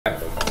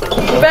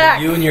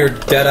back. You and your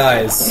dead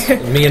eyes.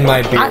 Me and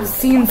my beard. I've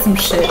seen some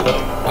shit.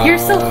 You're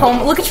so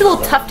home. Look at your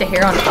little tuft of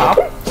hair on top.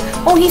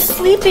 Oh, he's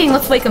sleeping.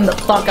 Let's wake him the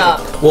fuck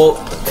up. Well,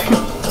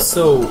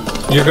 so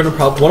you're gonna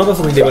probably one of us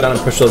will need to go down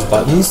and push those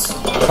buttons.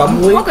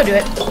 Probably. I'll go do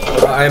it.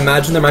 I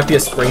imagine there might be a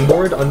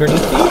springboard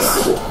underneath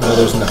these. No,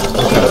 there's not.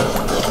 Okay.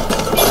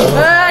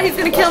 He's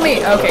gonna kill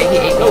me. Okay, he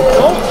ate me.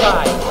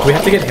 Do we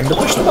have to get him to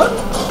push the button?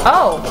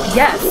 Oh,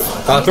 yes.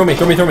 Throw me.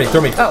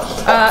 Oh,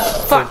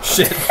 fuck.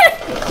 Shit.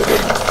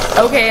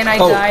 Okay, and I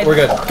died. We're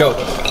good. Go.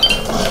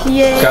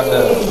 Yay. Grab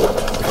the.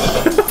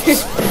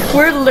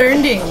 We're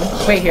learning.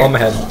 Wait here. On my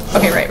head.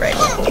 Okay, right.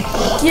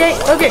 Yay.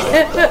 Okay.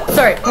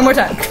 Sorry. One more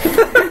time.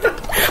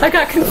 I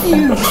got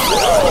confused.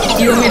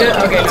 Do you want me to?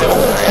 Okay,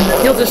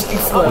 no. You'll just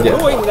explode. Yeah.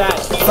 Doing that.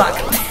 Fuck.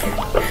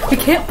 We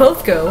can't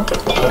both go.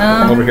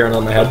 Over here and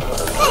on my head.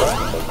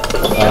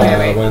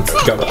 Wait. When it's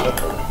go.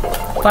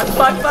 Fuck.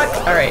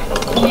 Alright.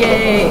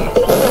 Yay.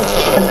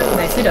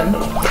 Nicely done.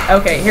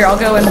 Okay, here, I'll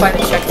go and find a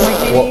checkpoint,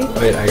 maybe.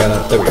 Well, wait, I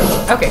gotta. There we go.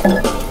 Okay.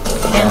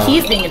 And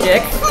he's being a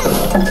dick.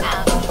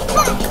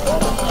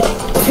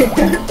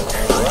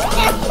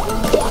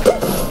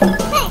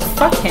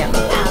 Fuck him.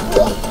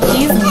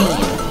 He's mean.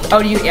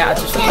 Oh, do you? Yeah,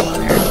 it's just one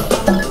there.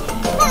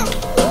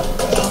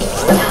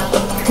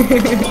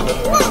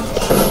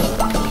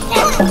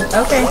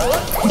 Okay.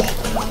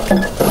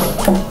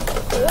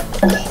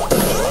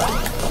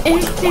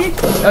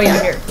 Oh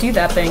yeah, here, do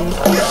that thing.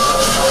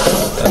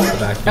 That's the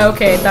vacuum.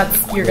 Okay,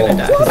 you're gonna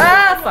die.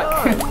 Ah, fuck.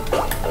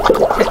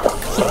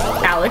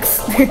 Alex.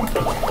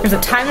 There's a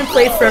time and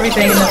place for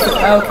everything.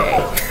 Okay.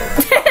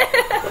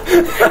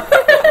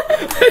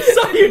 I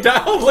saw you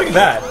die. Oh, look at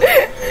that.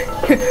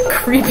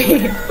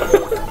 Creepy.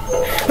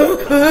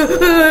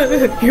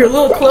 You're a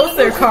little close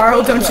there,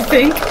 Carl, don't you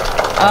think?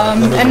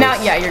 And now,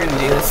 yeah, you're gonna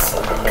do this.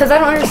 Because I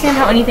don't understand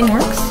how anything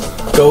works.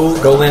 Go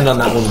land on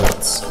that one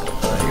once.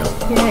 There you go.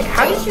 Yeah,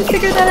 how did you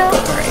figure that out?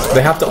 Alright.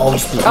 They have to all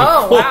just be.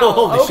 Oh, wow,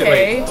 Holy okay. shit,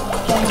 wait.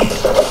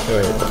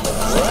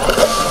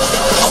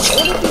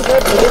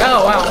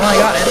 Oh, wow, well, I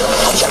got it.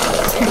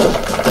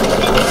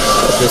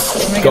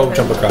 Just go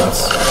jump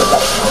across.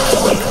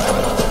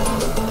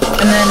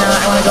 And then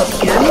I want to go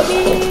here,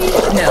 maybe?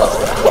 No.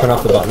 Turn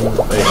off the button.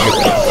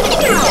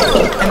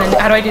 And then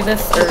how do I do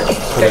this? Or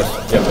Good.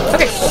 Yep.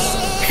 Okay, cool.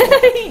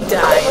 He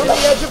died. On the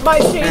edge of my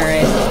seat.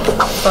 Alright.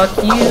 Fuck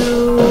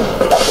you.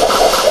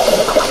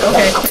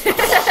 Okay.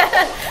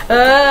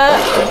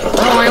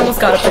 Oh, I almost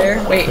got up there.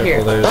 Wait, Okay,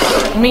 here. well,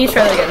 Let me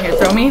try that again. Here,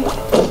 throw me.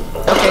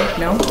 Okay,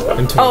 no.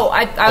 Oh,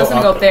 I was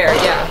gonna go up there,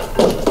 yeah.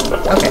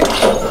 Okay.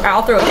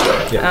 I'll throw you.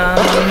 Yeah.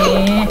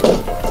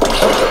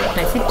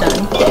 Nicely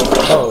done.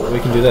 Oh, we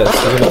can do this.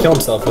 He's gonna kill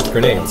himself with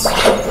grenades.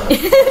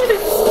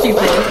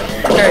 Stupid.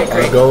 Alright,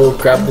 great. Go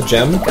grab the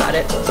gem. Got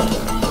it.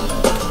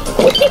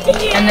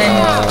 And then,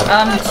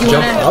 do you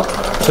Jump wanna... up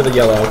to the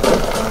yellow.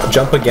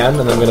 Jump again,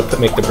 and then I'm gonna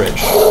make the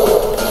bridge.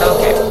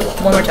 Okay,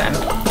 one more time.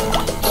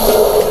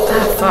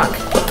 Ah, fuck.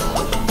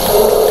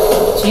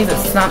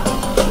 Jesus, it's not...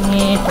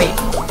 Wait.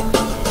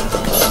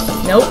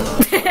 Nope.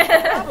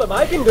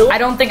 I can do it. I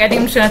think I'm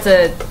just gonna have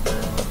to...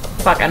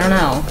 Fuck, I don't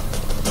know.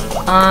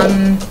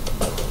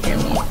 Hear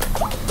me.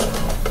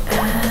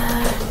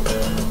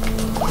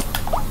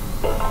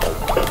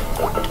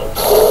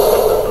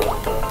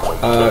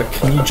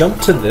 Can you jump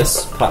to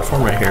this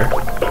platform right here?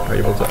 Are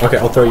you able to? Okay,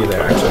 I'll throw you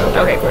there, actually.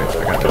 Okay, great.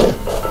 I got you.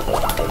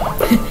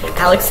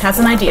 Alex has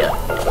an idea.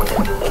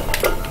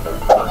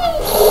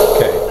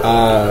 Okay,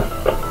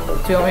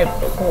 Do you want me to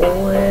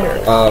pull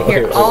it? Or... okay,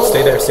 Here,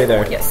 wait, stay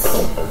there. Yes.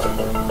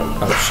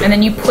 Oh, shit. And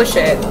then you push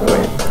it.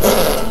 Wait.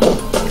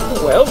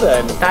 Well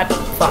then. That...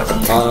 Fuck.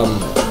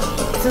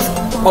 This is...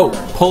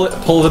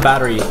 pull the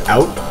battery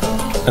out,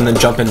 and then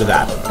jump into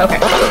that. Okay.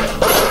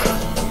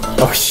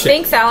 Oh, shit.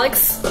 Thanks,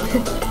 Alex.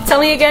 Tell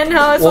me again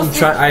how I was supposed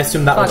to... I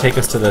assume that will take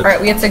us to the... Alright,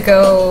 we have to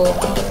go...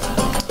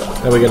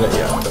 Are we gonna...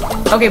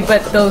 Yeah. Okay,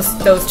 but those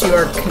two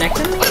are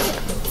connected, maybe?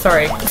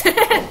 Sorry.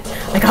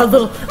 I got a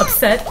little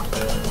upset.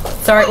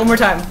 Sorry, one more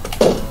time.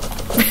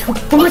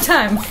 One more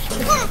time.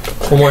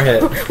 One more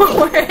hit. One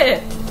more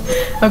hit.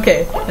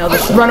 Okay, now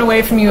just run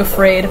away from you,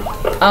 afraid.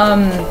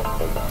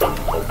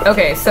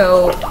 Okay,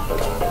 so...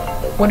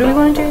 What do we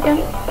want to do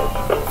again?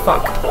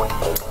 Fuck.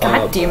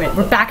 God damn it,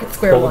 we're back at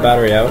square Pull one. the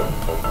battery out.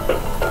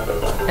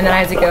 And then I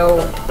have to go...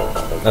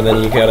 And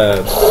then you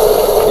gotta...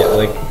 Yeah,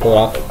 like, pull it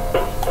off.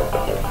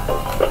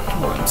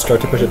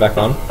 Start to push it back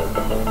on.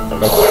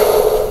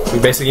 Okay. We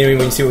basically,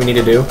 when you see what we need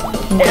to do?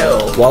 No.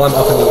 While I'm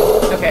up in the...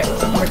 Okay,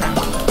 one more time.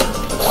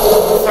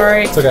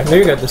 Sorry. It's okay. No,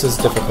 you're good. This is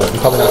difficult. And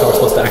probably not how we're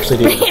supposed to actually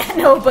do it. Yeah,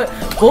 no, but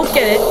we'll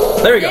get it.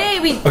 There we go. Yay,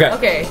 we... Okay.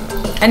 Okay.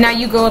 And now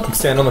you go up...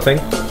 Stand on the thing.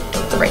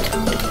 Right.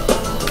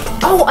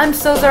 Oh, I'm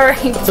so sorry.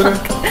 It's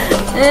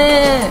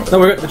okay. No,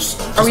 we're good. Just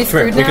Are we come here.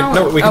 screwed now?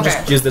 No, we can Okay.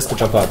 just use this to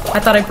jump up. I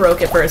thought I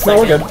broke it for a No, second.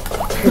 we're good.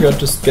 We're good.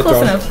 Just get Close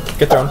thrown. enough.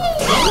 Get thrown.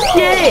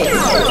 Yay!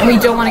 And we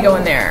don't want to go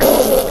in there.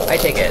 I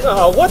take it.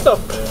 Oh, what the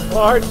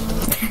fart?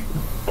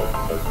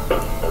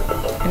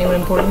 Anyone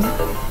important?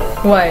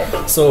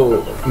 What?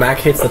 So, Mac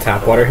hates the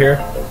tap water here.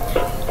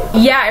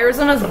 Yeah,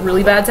 Arizona's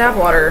really bad tap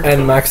water.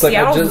 And Max, like,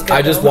 Seattle's good,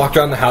 I just though. walked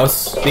around the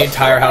house, the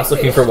entire house,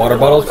 looking for water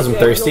bottles because I'm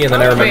thirsty, and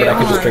then I remembered I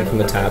could just drink from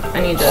the tap. I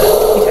need to.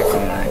 You text me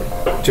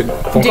back. Dude,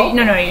 phone call?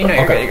 No, you know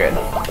you're Okay. good.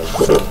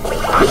 You're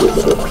good.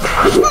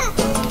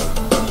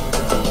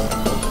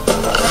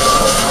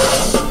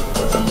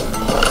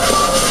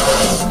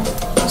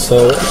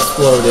 So it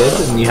exploded,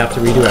 and you have to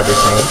redo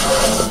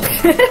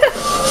everything.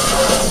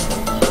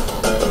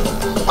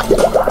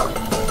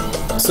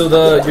 So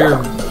the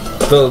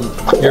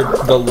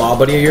law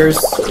buddy of yours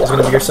is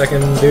gonna be your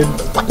second dude?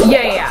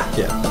 Yeah.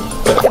 Yeah.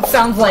 It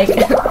sounds like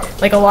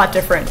like a lot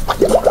different.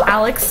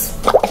 Alex,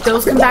 if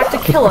those come back to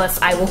kill us,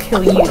 I will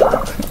kill you.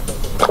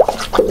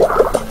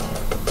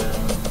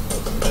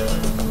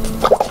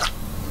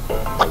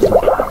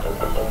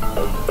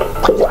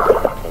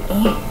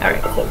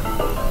 Alright, cool.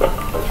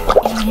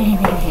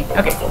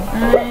 Okay, cool.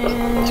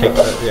 Take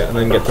that, yeah, and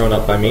then get thrown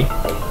up by me.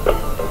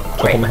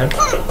 Jump Wait. on my head.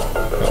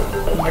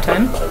 One more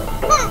time.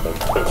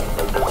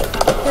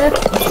 I'm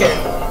scared.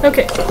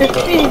 Okay.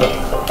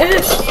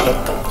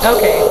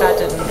 Okay, that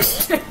didn't.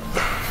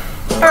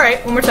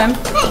 Alright, one more time.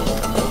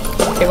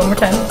 Okay, one more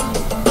time.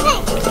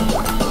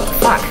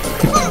 Fuck.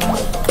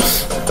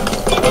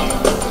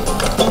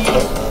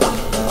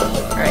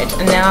 Alright,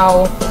 and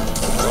now...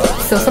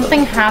 So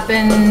something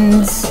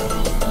happens...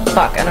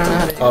 Fuck, I don't know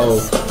how to do Oh,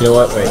 this. you know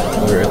what? Wait,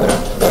 I'll be right there.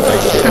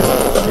 Like, here,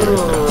 right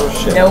there.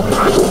 Shit. Nope.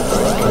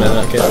 Can I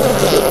not get that?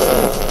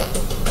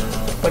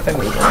 What if I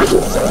move?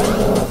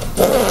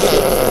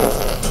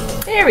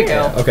 There we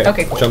go. Okay.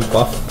 Okay, cool. Jump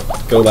off.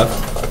 Go left.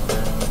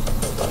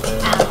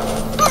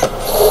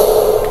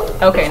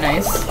 Okay,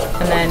 nice.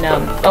 And then,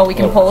 oh, we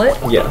can pull it?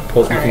 Yeah,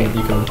 pull. You Alright. can.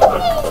 You can.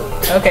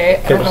 Okay,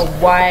 I don't know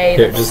why.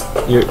 Here, just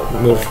you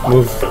move.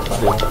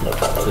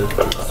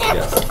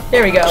 Yes.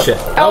 There we go. Shit.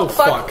 Oh,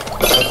 fuck.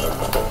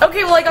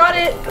 Okay, well I got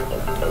it.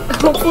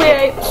 Hopefully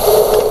I...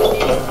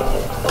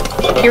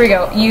 Here we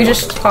go. You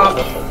just hop.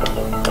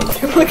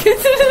 Look at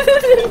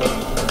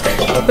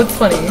That's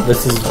funny.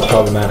 This is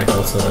problematic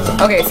also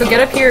then. Okay, so get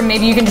up here.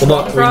 Maybe you can just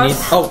Well, walk no, we need.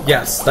 across. Oh,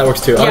 yes, that works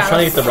too. I Yeah, was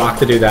trying to get the rock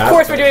to do Of that.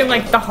 course, we're doing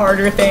like the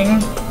harder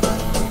thing.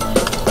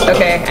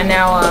 Okay, and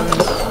now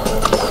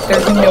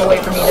there's no way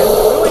for me to.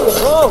 Doing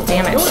it wrong.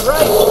 Damn it. Do it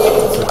right.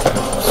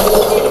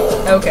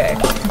 It's okay. Okay.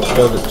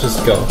 Go.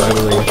 Just go. I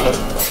believe.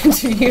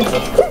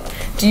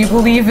 Do you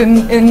believe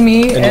in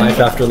me? In and life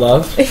after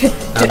love.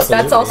 That's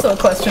Absolutely. also a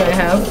question I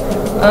have.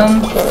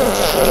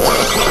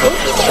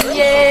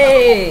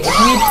 Yay! We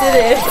did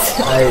it.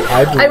 I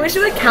believe. I wish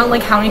it would count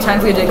like how many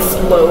times we had to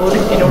explode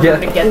in order Yeah.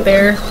 to get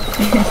there.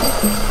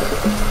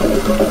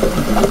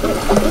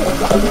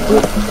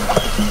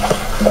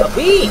 A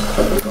bee.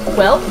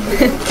 Well,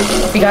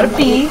 we got a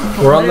B.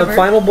 We're on the whatever.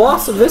 final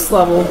boss of this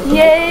level.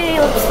 Yay!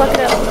 Let's fuck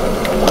it up.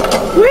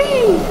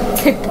 Whee!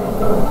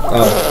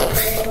 Oh.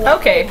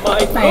 Okay. My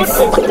Nice.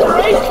 goodness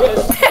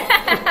gracious.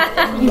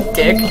 You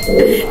dick.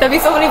 That'd be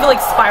so funny if you like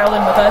spiraled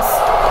in with us.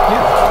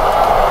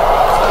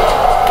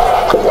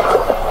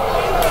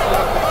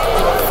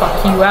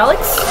 Fuck you,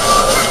 Alex.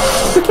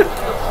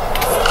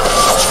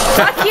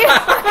 Fuck you.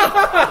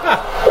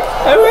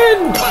 I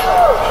win!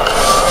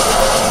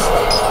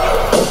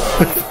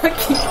 Fuck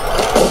you.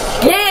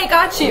 Yay! I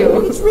got you.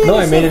 No,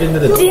 I made it into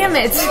the. Damn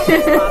it.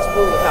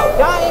 Possible without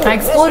dying. I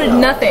exploded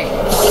nothing.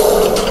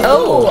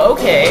 Oh,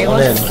 okay. One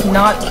Let's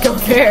not go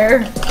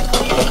there.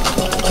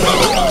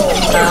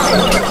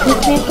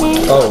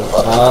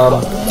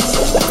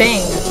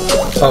 Thing.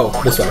 Oh,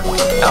 this way.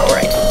 Oh,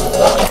 right.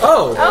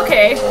 Oh,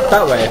 Okay.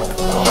 that way.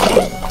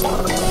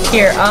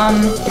 Here,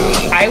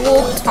 I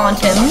will taunt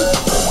him.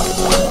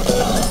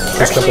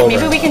 Just jump Actually, over.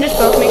 maybe we can just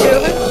both make it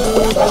over.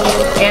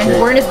 And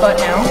we're in his butt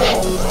now.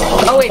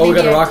 Oh, wait, Oh, we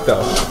maybe got a I- rock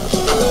though.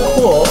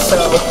 Cool, so...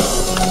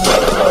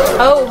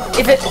 Oh,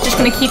 is it just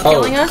gonna keep Oh.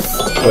 killing us?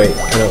 Wait, I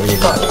know what we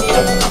need. Fuck.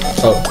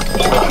 Oh,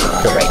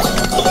 Right.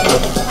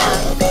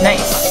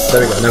 Nice.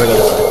 there we go. Now we go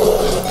this way.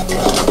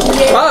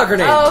 Yay. Ah,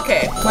 grenade. Oh,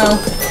 okay. Well...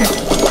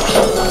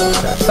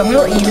 so I'm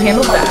gonna let you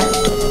handle that.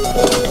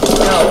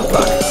 Oh,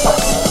 fuck.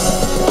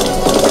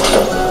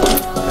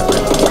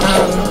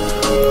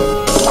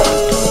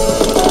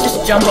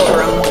 Just jump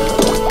over him.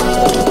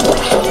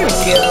 There we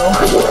go.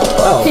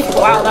 Oh,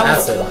 Wow, that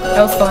was acid.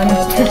 fun.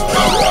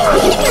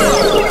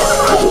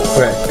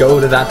 Okay, go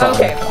to that button.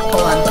 Okay,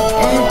 hold on.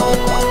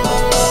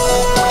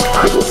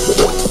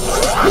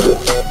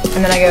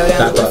 And then I go down.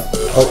 That button.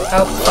 Oh,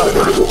 Oh, fuck.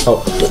 oh.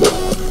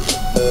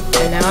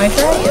 And now I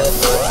try it.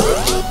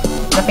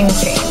 Nothing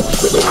changed.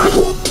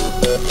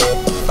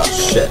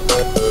 Shit.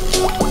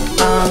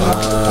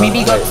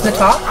 Maybe go up to the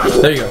top?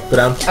 There you go. Go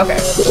down. Okay.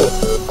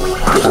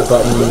 That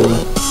button.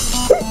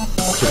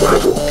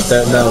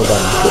 That no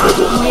button.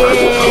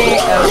 Yay!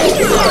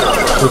 Okay.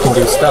 We can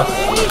do stuff.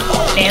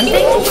 And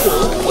things?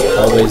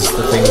 Always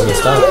the things and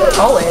stuff.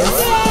 Always.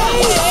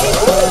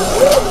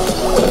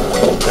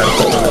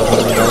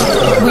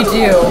 We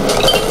do.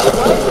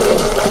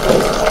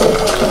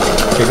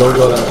 Okay,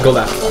 go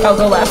left. Oh,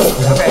 go left.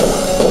 Okay.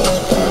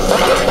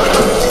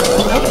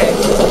 Okay.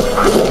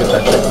 Get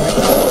that checkpoint.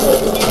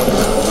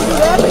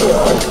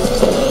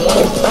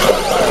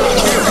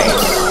 Alright.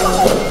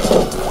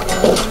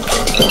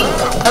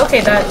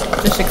 Okay, that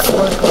just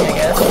exploded me, I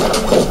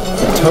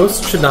guess.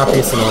 Toast should not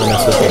be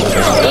synonymous with Game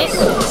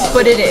Jam.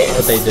 But it is.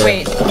 But they did.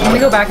 Wait, let me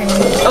go back and...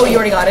 Oh, you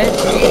already got it?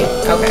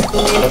 Okay.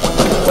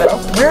 Well,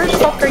 where the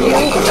fuck are you?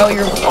 Oh,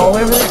 you're all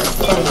over there?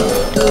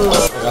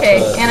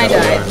 Okay, and I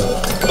died.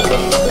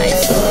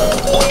 Nice.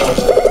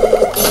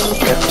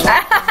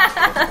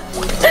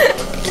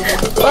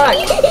 Fuck.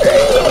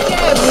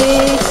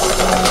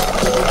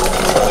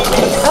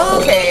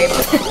 Okay.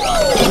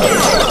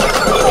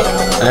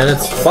 And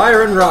it's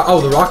fire and rock. Oh,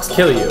 the rocks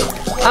kill you.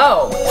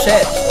 Oh,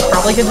 shit.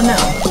 Probably good to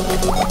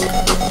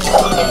know.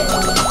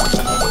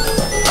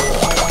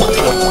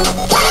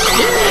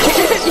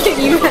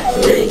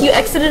 you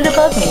exited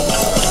above me.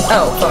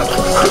 Oh, fuck.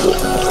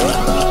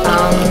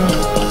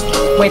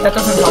 Wait, that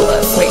doesn't help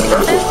us. Wait,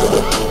 does it?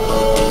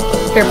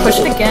 Here, push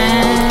it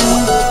again.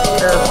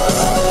 Or,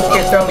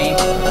 here, throw me.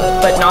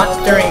 But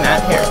not during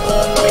that. Here.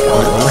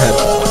 On my head.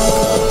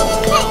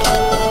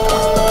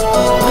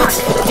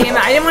 Damn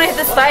it, I didn't want to hit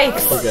the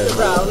spikes. You're good.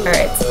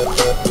 Alright.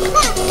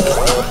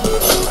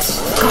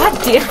 God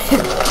damn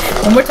it.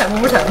 One more time,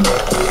 one more time.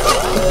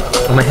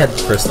 On my head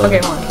first, though. Okay,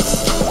 hold on.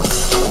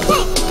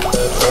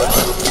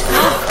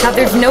 God,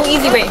 there's no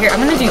easy way. Here, I'm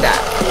gonna do that.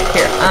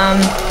 Here,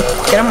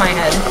 get on my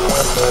head.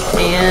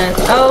 And,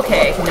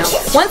 okay, no.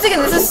 Once again,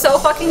 this is so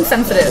fucking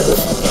sensitive.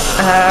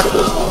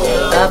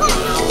 Up.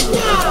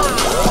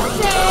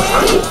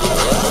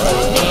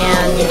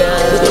 And,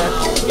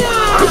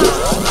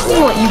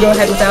 I'll let you go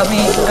ahead without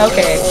me.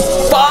 Okay.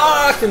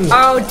 Fucking.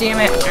 Oh, damn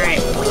it.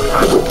 Alright.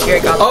 Here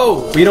it goes.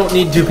 Oh, we don't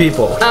need two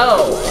people.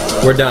 Oh.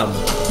 We're dumb.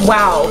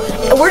 Wow.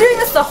 We're doing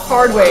this the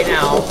hard way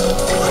now.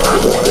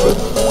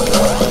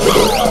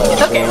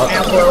 Okay,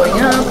 now blowing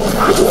up.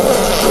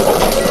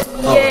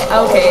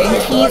 Yeah, okay.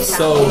 He's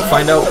So,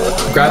 find out.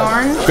 Grab.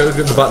 Yarn? Go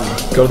to the button.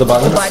 Go to the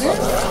buttons.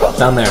 button?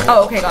 Down there.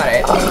 Oh, okay, got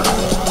it.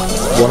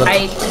 One of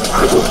Alright.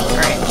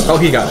 Oh,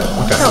 he got it.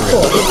 Okay. Oh,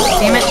 cool.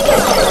 Damn it.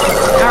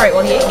 Alright,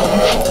 well, he ate me.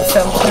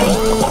 So,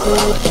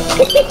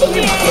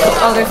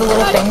 oh, there's a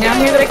little thing down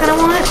here that I kind of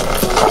want.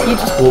 You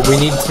just... Well, we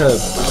need to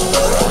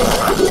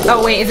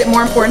Oh, wait, is it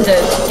more important to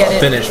get it?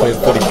 finish with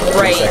 40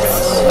 Right.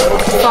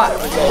 seconds. Fuck.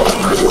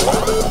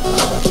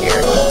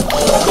 Here.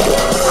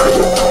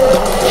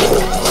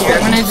 Here,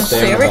 I'm gonna just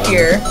stay over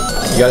here.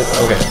 You got it?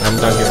 Okay, I'm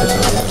down here for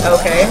some reason.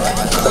 Okay.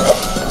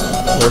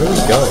 Where do we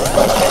go?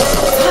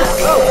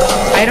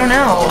 I don't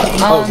know.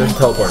 Oh, there's a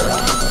teleporter.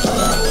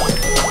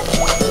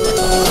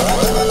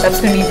 That's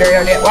gonna be very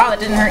hard to get. Wow, that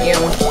didn't hurt you.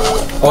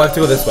 Oh, I have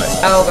to go this way.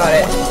 Oh, got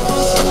it.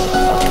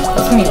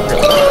 That's gonna be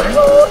really hard.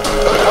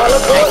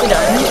 Nicely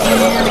done.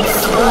 And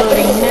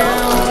exploding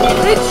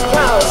now. Rich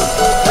cow.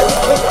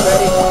 Quick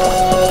ready.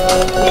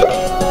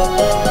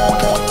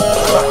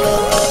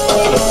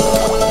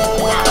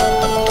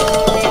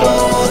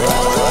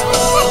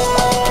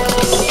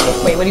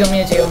 Wait, what do you want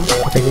me to do?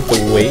 I think we have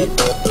to wait.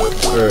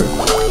 Or...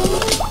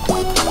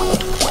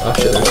 Oh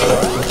shit,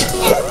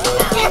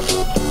 there's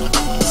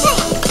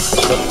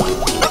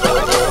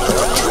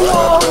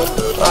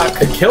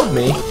Fuck. It killed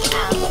me.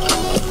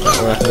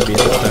 We're not gonna beat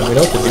this time. We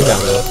know what to do now,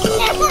 though.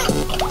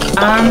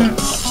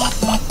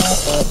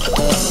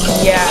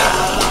 Yeah.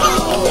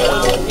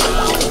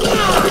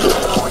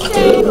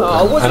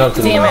 Oh, was I don't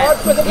do Damn hard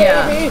for the it.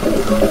 Yeah. baby?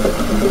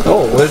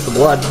 Oh, where's the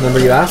blood? Remember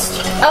you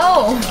asked?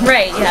 Oh,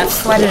 right,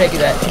 yes. Why did I do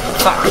that?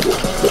 Fuck.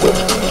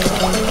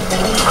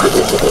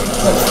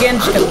 Once again,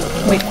 just gonna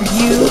wait for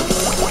you.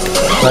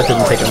 That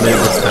didn't take a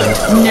minute this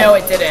time. No,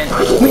 it didn't.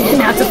 We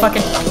didn't have to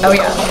fucking... Oh,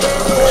 yeah.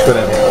 Just go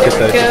down here. Get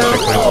the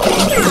checkpoint.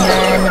 And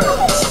then...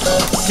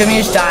 Do you want me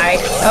to just die?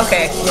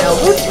 Okay, no.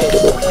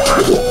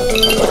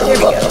 There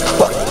we go.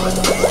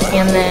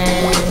 And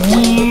then...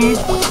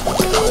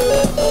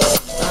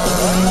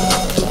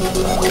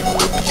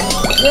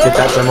 Get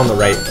that gem on the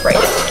right. Right.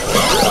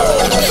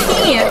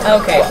 Can't...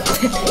 Okay.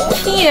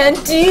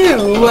 Can't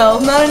do. Well,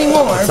 not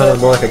anymore. It sounded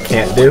more like a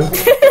can't do.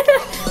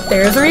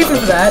 There's a reason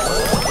for that.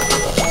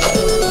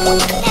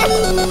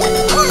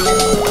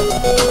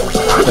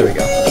 There we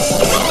go.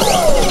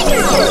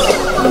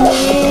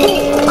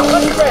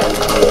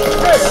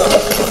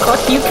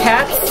 Fuck you,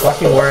 cats.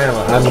 Fucking where am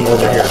I? I'm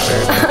over here,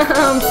 apparently.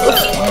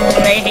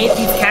 I hate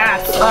these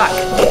cats. Fuck.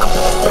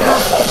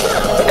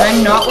 And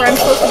I'm not where I'm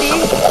supposed to be.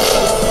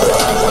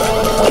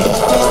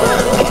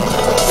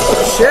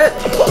 Shit!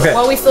 Okay,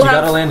 Well, we still you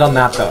have- gotta land on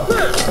that, though.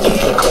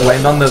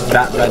 Land on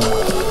that red.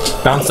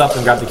 Bounce up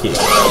and grab the key. There you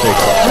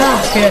go.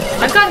 Ah, good.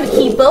 I've gotten the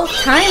key both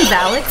times,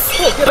 Alex.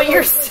 But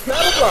you're...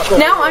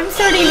 Now I'm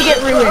starting to get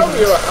ruined.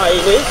 You're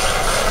Irish.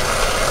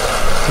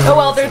 Oh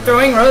well, they're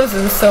throwing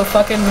roses, so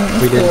fucking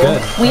We did cool.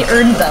 good. We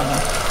earned them.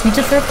 We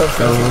deserve those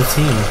Go roses.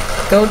 team.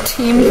 Go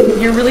team.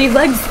 Your really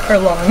legs are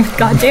long.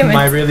 God damn it.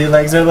 My really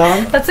legs are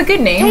long? That's a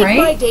good name, Take my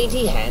right?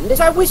 dainty hand as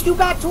I whisk you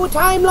back to a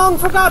time long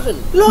forgotten.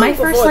 Long My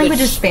first before language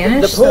the- is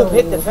Spanish, The poop so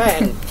hit the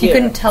fan. if you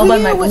couldn't tell by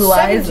my blue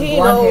eyes and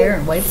blonde hair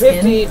and white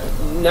skin.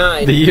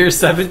 1709. The year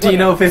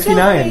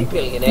 17059.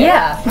 Billionaire,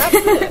 Yeah.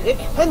 athletic,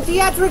 and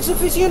theatrics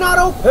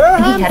aficionado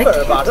Perham He had a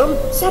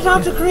Furbottom set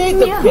out to create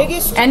the Yeah.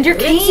 biggest, And you're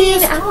Kane,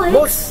 ritziest, Alex.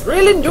 most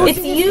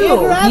thrill-inducing It's you.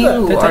 theater ever.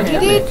 You are He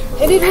him. did,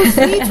 and it was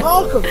the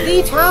talk of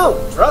the town.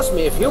 Trust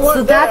me, if you weren't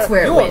So that's there,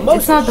 where it you were went. most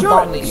It's not the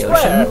bottom of assuredly the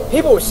square. ocean.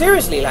 People were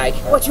seriously like,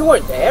 "What, you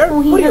weren't there?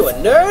 Oh, he What are you, a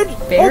has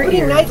nerd?" bare Opening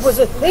ears. night was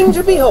a thing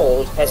to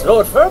behold, as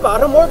Lord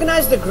Furbottom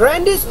organized the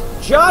grandest,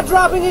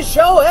 jaw-droppingest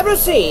show ever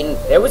seen.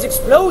 There was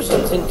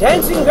explosions and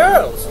dancing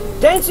girls.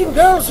 Dancing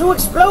girls who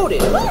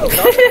exploded.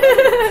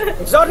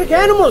 Exotic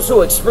animals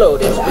who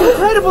exploded.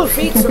 Incredible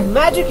feats of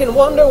magic and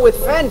wonder with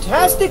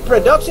fantastic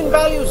production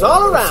values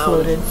all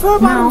around. Exploded.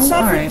 Furbottom No, sat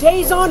for alright.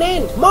 days on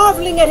end,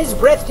 marveling at his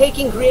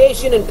breathtaking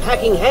creation and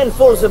packing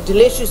handfuls of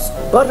delicious,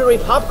 buttery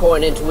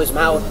popcorn into his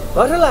mouth.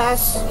 But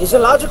alas, his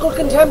illogical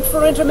contempt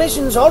for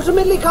intermissions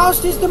ultimately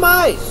caused his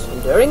demise.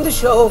 And during the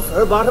show,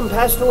 Furbottom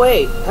passed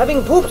away,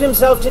 having pooped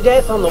himself to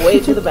death on the way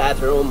to the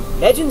bathroom.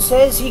 Legend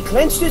says he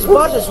clenched his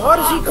butt as hard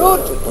as he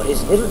could, but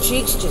his little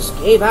cheeks just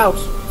gave out.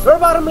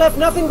 Furbottom left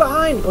nothing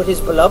behind but his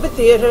beloved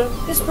theater,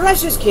 his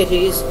precious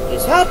kitties,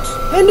 his hat,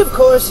 and of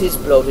course his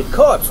bloated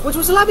corpse, which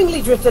was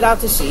lovingly drifted out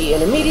to sea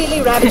and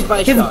immediately ravaged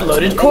by His sharks.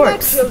 bloated And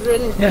corpse. that,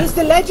 children, Yeah. is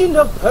the legend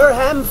of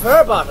Perham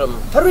Furbottom,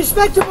 a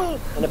respectable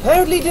and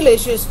apparently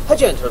delicious a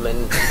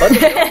gentleman. But the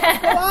show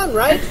must go on,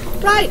 right?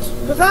 Right.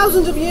 For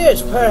thousands of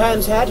years,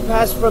 Perham's hat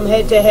passed from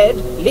head to head,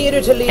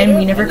 leader to leader, And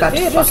we never got the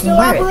to theater fucking still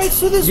wear it. operates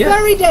to this Yeah.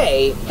 very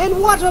day.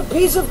 And what a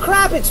piece of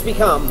crap it's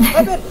become.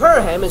 I bet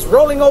Perham is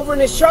rolling over in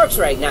his sharks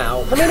right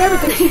now. I mean,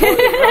 everything's spoiled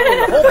around,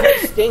 the whole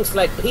place stinks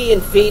like pee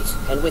and feet,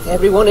 and with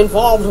everyone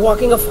involved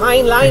walking a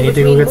fine line I need to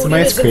between go get some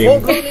moodiness ice and cream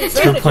full-blown to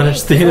insanity,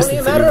 replenish the it's only a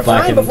innocence matter that of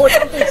time you've before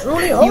something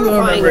truly horrifying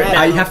remember it now. I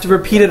happens. have to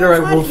repeat it or I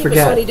Try to will keep a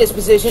sunny forget.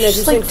 disposition as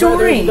you Just sink like further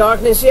Dory. into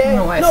darkness, I don't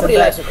know why yeah? I Nobody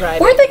said likes that. a cry.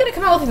 Weren't they gonna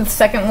come out with the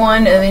second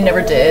one and they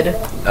never did?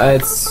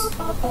 It's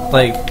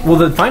like, well,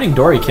 the Finding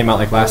Dory came out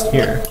like last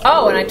year.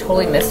 Oh, and I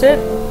totally missed it?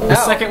 The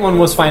second one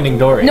was Finding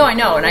Dory. No, I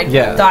know, and I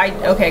Yeah. died.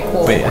 Okay,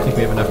 cool. Wait, I think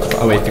we have enough.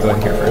 Oh, wait, to go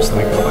in here first.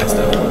 Let me go buy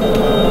stuff.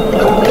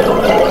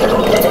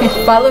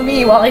 Follow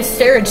me while I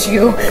stare at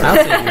you. I'll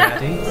take you,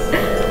 Hattie.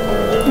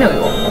 No, we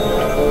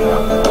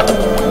won't.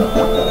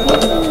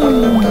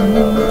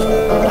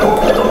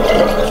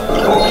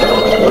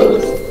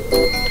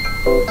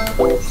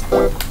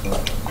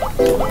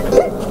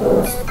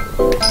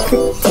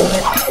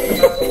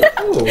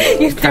 Ooh,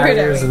 You threw it at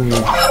carriers me.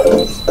 and...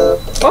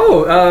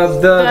 Oh,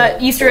 The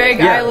Easter Egg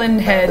Yeah.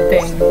 Island head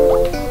thing.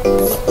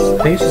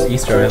 I think it's just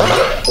Easter Island.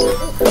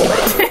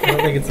 I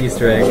don't think it's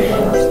Easter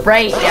egg.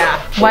 Right, yeah.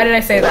 Why did I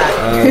say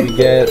that? We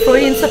get...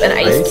 Freudian slip, an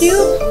ice Ice.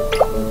 cube?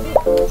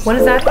 What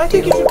is that? I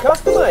think you should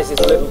customize this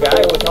little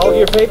guy with all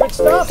your favorite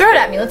stuff. Throw it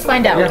at me, let's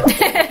find out.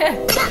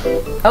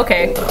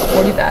 Okay,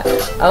 we'll do that.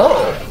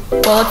 Oh,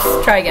 well,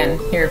 let's try again.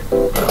 Here.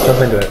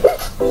 Jump into it.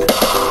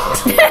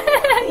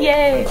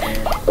 Yay!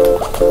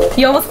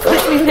 You almost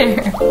pushed me there.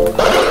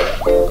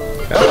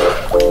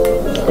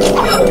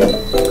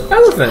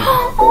 Elephant!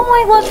 Oh,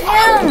 I love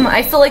him!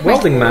 I feel like my...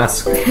 Welding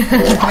mask.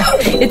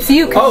 It's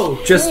you. 'Cause Oh,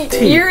 just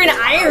teeth. You're an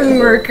iron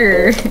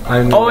worker.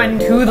 I'm Oh,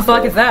 and who the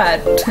fuck is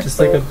that? just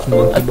like a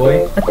monkey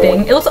boy. A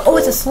thing. It looks... Oh,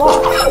 it's a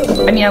sloth.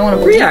 I mean, I want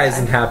to Three Eyes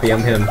and Happy,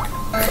 I'm him.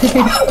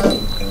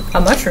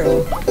 a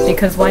mushroom.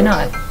 Because why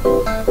not?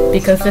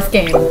 Because this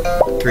game.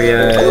 Three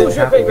Eyes, Choose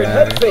your Happy favorite guy.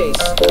 head face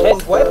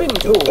and weapon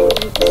tool.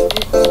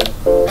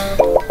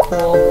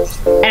 Cool.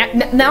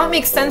 And now it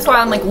makes sense why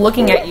I'm like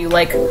looking at you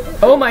like,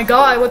 oh my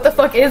god, what the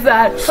fuck is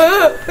that?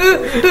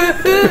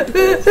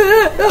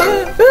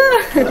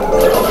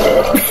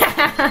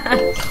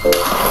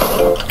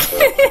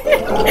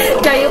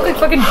 Now you look like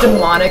fucking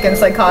demonic and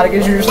psychotic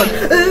as you're just like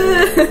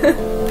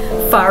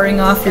firing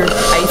off your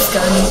ice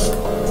gun.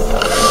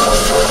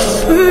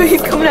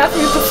 He's coming after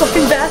me with the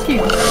fucking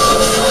vacuum.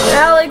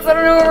 Alex, I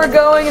don't know where we're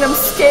going and I'm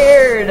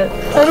scared.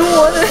 I don't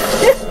wanna.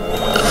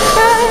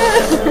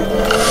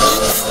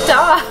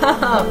 Stop!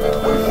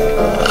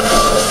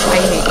 I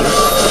hate you.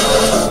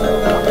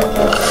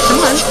 Come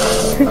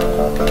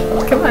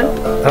on. Come on.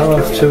 I don't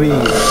know, should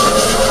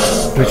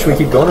we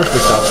keep going or should we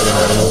stop for the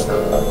moment?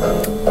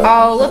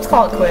 Oh, let's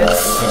call it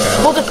quits.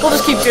 Okay. We'll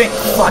just keep doing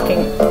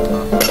fucking.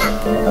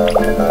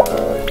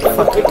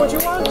 Take what you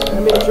want. I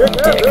mean, it's your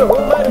character. Who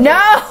am I to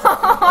No!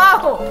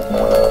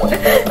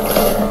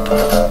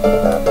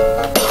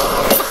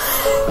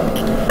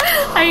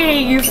 I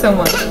hate you so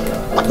much.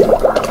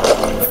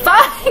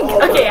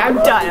 Fuck! Okay, I'm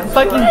done. I'm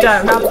fucking done.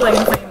 I'm not playing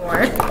this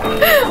anymore.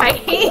 I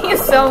hate you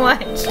so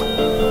much.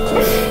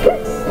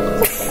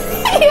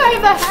 I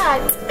have a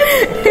hat.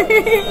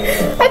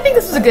 I think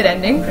this is a good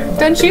ending.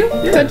 Don't you?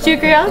 Yeah. Don't you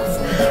agree, Alex?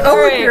 Oh,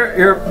 Alright.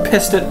 you're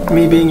pissed at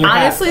me being your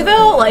hat. Honestly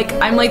though, like,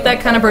 I'm like that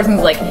kind of person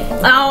who's like,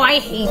 oh, I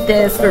hate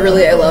this, but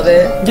really I love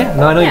it. Yeah,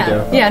 no, I know you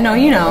do. Yeah, no,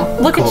 you know.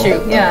 Look at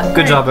you. Yeah.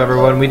 Good job,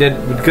 everyone. We did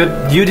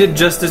good. You did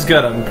just as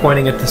good. I'm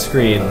pointing at the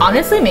screen.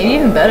 Honestly, maybe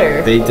even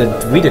better. They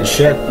did. We did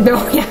shit.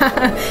 No,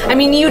 yeah. I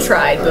mean, you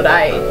tried, but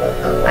I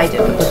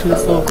didn't. Look at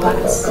this little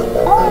glass.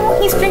 Oh,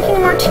 he's drinking a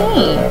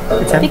martini.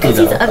 It's empty, Because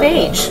he's though. of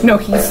age. No,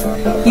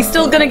 he's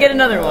still gonna get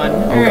another one.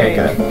 Okay,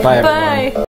 All right. good. Bye, everyone. Bye.